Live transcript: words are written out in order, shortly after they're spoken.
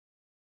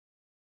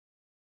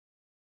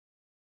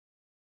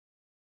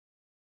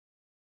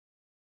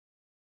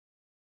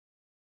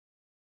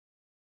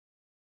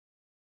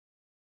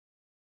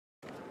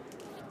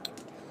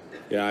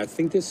Yeah, I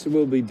think this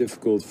will be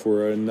difficult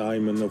for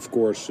Nyman, of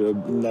course,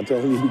 not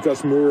only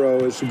because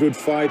Muro is a good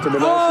fighter,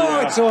 but also... Oh,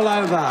 it's all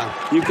over.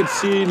 You can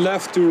see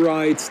left to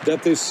right,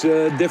 that is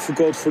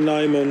difficult for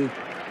Nyman.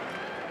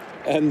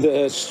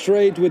 And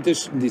straight with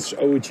this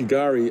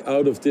Ouchigari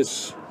out of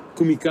this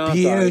Kumikata.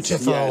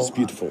 Beautiful. Yeah, it's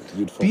beautiful,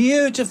 beautiful.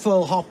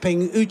 Beautiful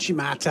hopping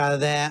Uchimata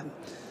there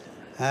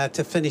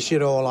to finish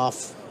it all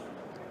off.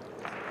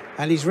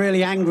 And he's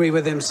really angry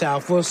with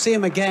himself. We'll see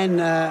him again,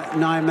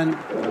 Nyman.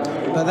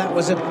 But that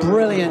was a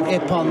brilliant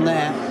ippon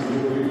there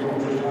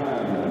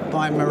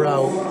by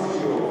Muro.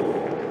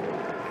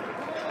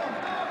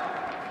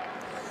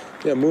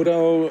 Yeah,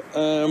 Muro,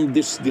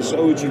 this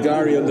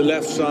Ouchigari on the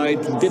left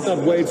side did not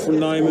wait for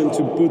Nyman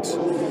to put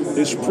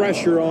this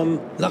pressure on.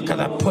 Look at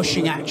the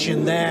pushing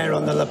action there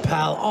on the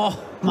lapel. Oh,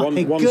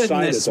 my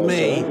goodness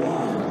me.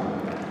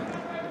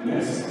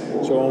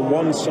 So on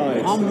one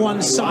side. On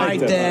one side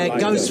there,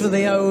 goes for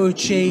the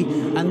Ouchi,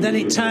 and then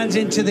it turns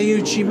into the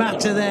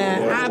Uchimata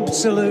there.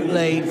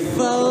 Absolutely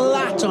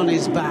flat on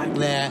his back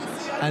there.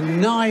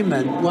 And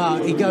Nyman,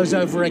 well, he goes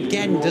over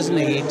again, doesn't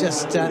he? He's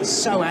just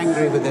so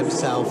angry with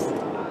himself.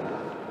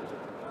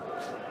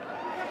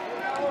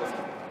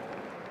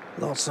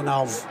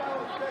 LORSANOV,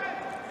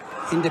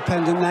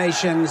 independent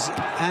nations,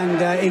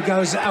 and he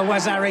goes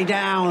Awazari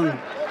down.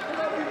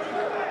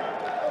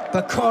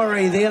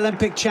 Bekauri, the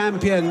Olympic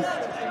champion.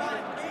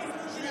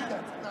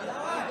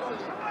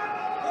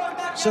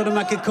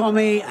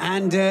 Makikomi,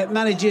 and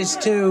manages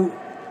to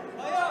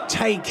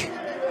take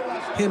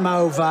him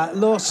over.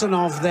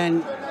 LORSANOV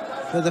then,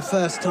 for the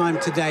first time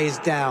today, is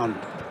down.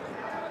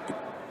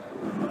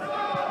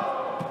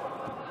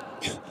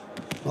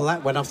 Well,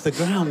 that went off the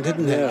ground,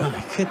 didn't it? Yeah.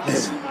 My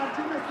goodness.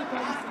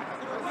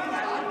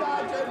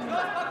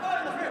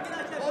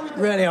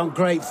 Really on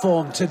great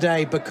form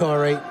today,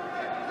 Bekauri.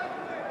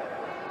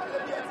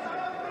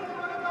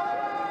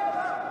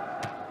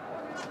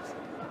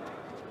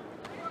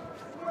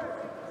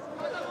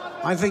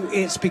 I think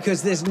it's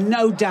because there's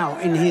no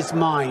doubt in his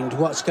mind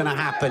what's going to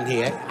happen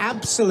here.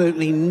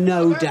 Absolutely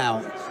no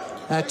doubt.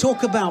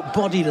 Talk about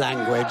body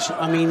language.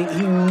 I mean,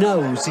 he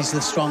knows he's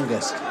the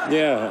strongest.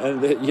 Yeah,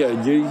 and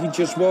he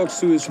just walks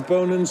to his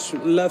opponent's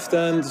left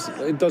hand.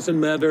 It doesn't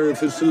matter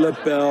if it's a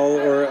lapel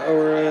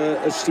or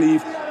a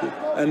sleeve.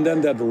 And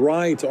then that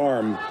right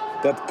arm,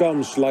 that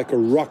comes like a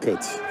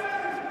rocket.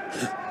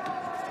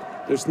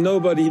 There's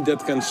nobody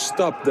that can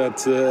stop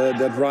that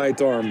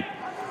right arm.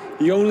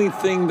 The only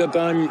thing that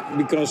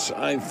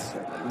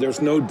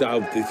there's no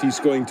doubt if he's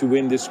going to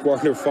win this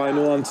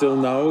quarterfinal until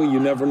now. You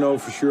never know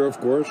for sure, of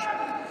course.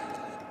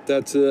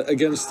 That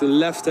against the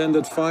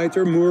left-handed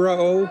fighter,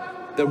 Muro,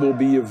 that will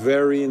be a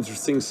very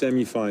interesting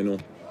semi-final.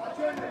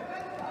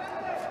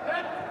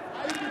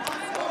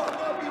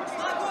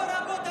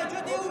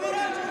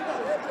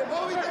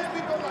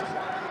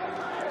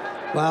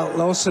 Well,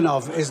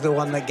 LORSANOV is the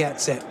one that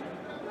gets it.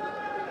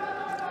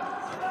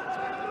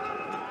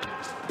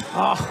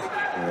 Oh.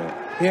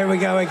 Here we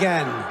go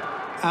again.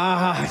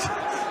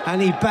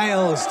 And he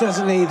bails,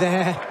 doesn't he,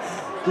 there?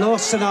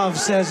 LORSANOV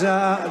says,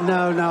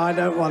 no, I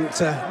don't want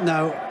to,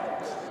 no.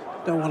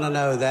 Don't want to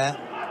know there.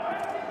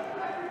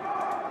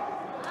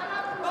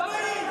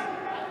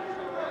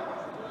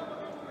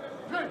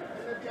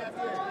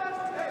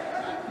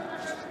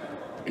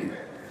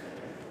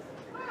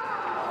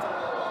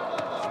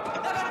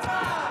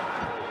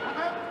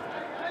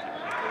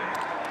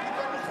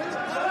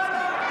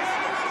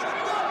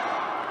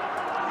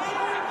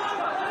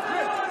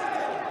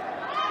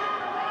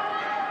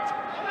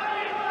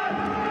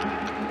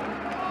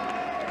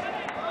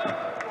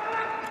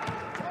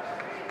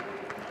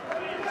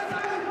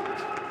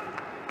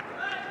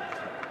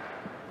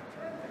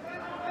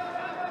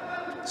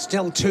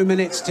 Still 2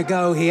 minutes to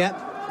go here.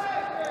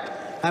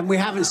 And we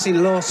haven't seen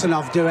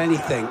LORSANOV do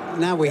anything.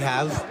 Now we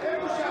have.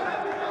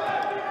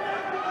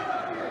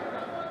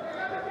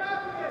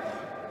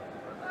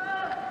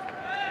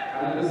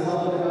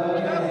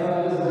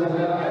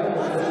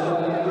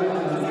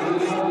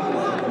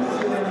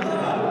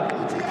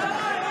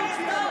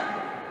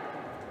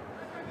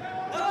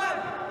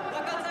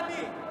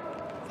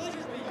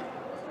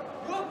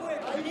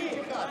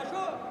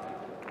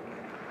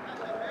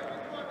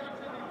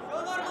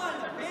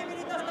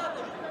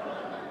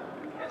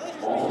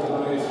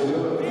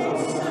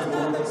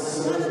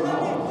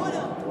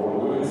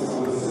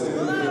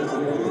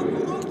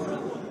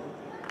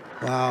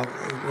 Wow,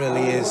 it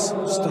really is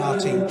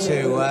starting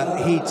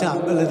to heat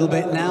up a little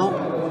bit now.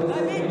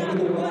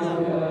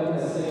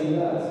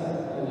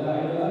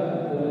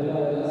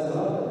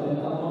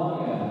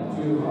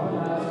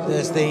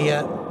 There's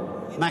the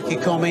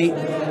Makikomi.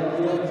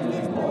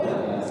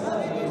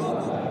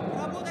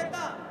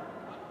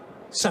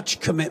 Such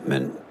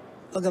commitment.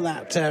 Look at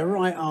that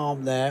right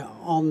arm there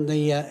on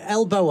the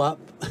elbow up.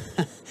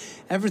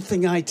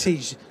 Everything I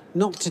teach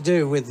not to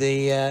do with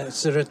the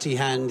Suruti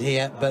hand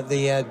here, but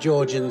the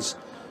Georgians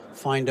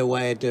find a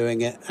way of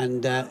doing it,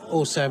 and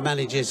also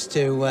manages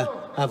to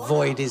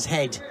avoid his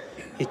head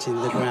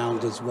hitting the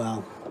ground as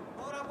well.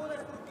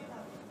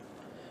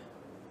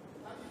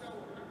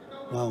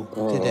 Well,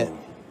 did it.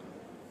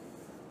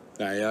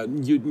 Yeah,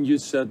 you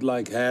said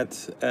like head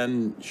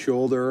and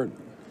shoulder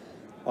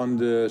on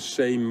the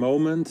same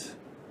moment.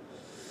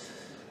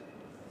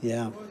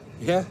 Yeah.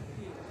 Yeah.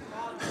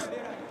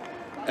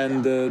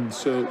 And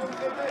so.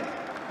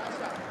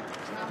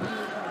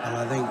 And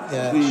I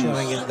think Please,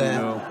 showing it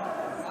there. no.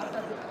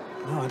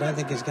 No, I don't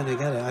think it's going to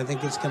get it. I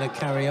think it's going to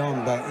carry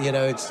on, but you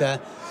know, it's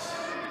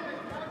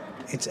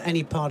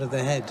any part of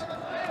the head.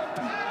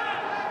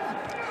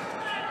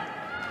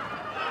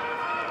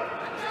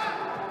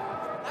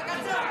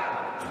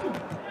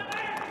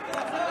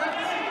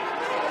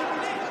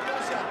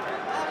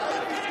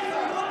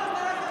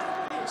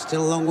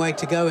 Still a long way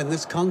to go in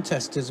this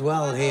contest as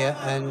well here,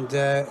 and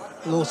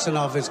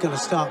LORSANOV is going to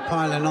start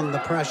piling on the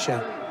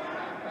pressure.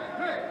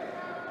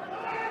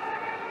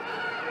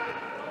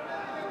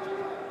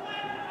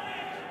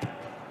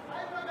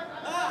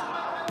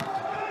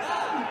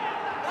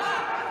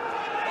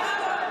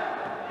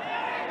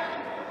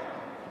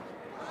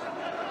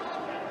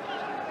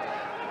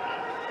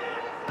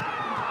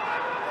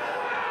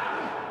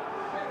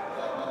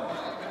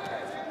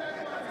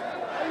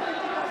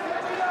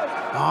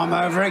 Arm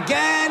over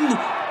again.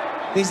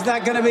 Is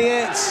that going to be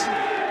it?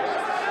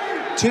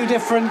 Two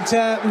different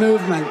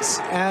movements.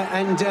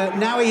 And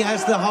now he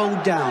has the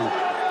hold down.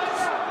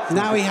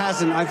 Now he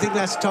hasn't. I think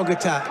that's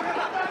Togata.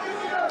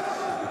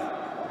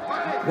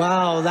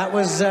 Wow, that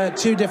was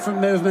two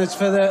different movements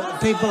for the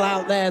people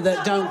out there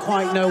that don't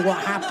quite know what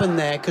happened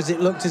there, because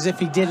it looked as if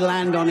he did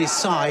land on his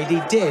side.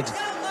 He did.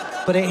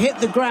 But it hit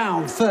the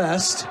ground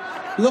first.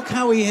 Look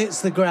how he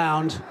hits the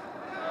ground.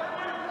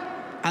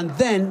 And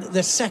then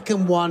the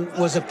second one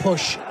was a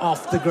push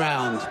off the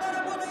ground.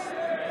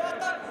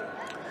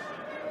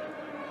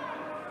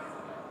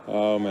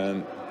 Oh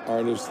man,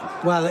 artist.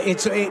 Well,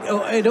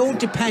 it all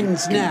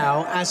depends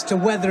now as to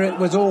whether it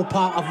was all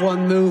part of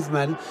one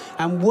movement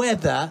and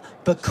whether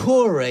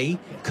Bekauri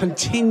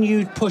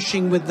continued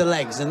pushing with the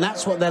legs, and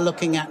that's what they're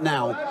looking at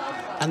now.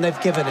 And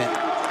they've given it.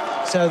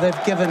 So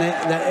they've given it,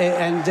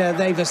 and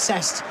they've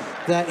assessed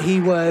that he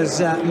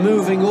was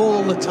moving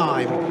all the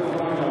time.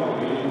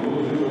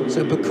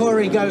 So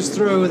Bekauri goes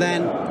through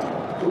then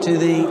to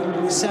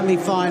the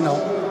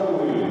semi-final.